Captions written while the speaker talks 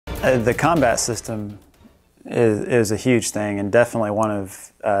The combat system is a huge thing, and definitely one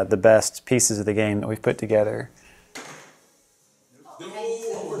of the best pieces of the game that we've put together.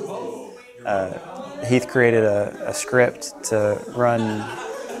 Heath created a script to run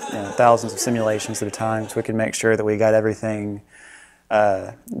thousands of simulations at a time, so we could make sure that we got everything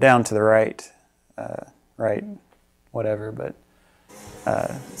down to the right whatever. But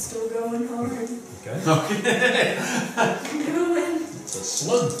still going hard. Okay. It's a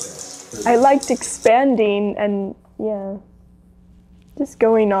slugfest. I liked expanding and, yeah, just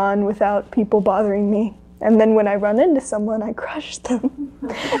going on without people bothering me. And then when I run into someone, I crush them.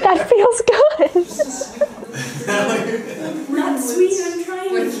 That feels good. Not sweet, I'm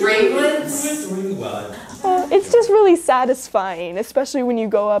trying with ringlets. It's just really satisfying, especially when you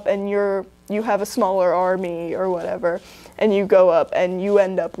go up and you have a smaller army or whatever, and you go up and you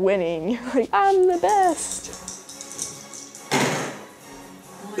end up winning. You're like, I'm the best.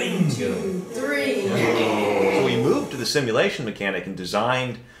 Bingo. 2, 3. So we moved to the simulation mechanic and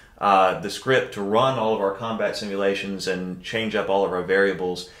designed the script to run all of our combat simulations and change up all of our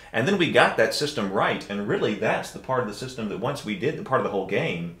variables. And then we got that system right. And really, that's the part of the system that once we did, the part of the whole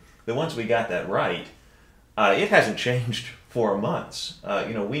game, that once we got that right, it hasn't changed for months.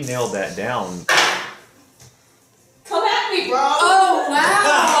 We nailed that down. Come at me, bro! Oh,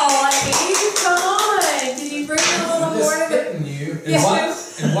 wow! Come on! Can you bring a little more of it? You.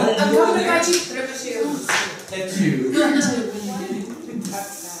 Yes. And what I'm coming to catch you. At you.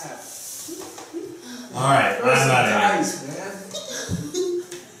 Alright, I'm out of here.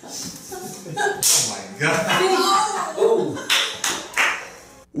 Oh my god. Oh.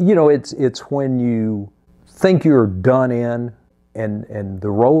 It's when you think you're done in and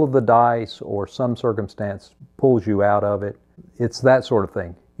the roll of the dice or some circumstance pulls you out of it. It's that sort of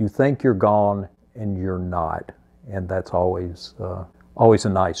thing. You think you're gone and you're not. And that's always a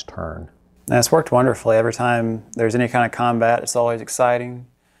nice turn. And it's worked wonderfully. Every time there's any kind of combat, it's always exciting,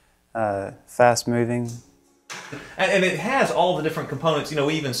 fast moving. And it has all the different components.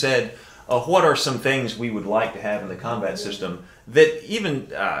 We even said, what are some things we would like to have in the combat system that even,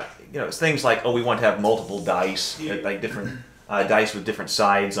 things like, we want to have multiple dice, like different dice with different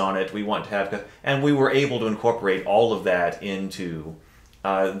sides on it. We want to have, and we were able to incorporate all of that into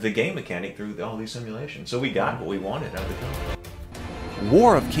the game mechanic through all these simulations. So we got what we wanted out of the game.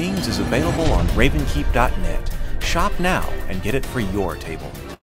 War of Kings is available on Ravenkeep.net. Shop now and get it for your table.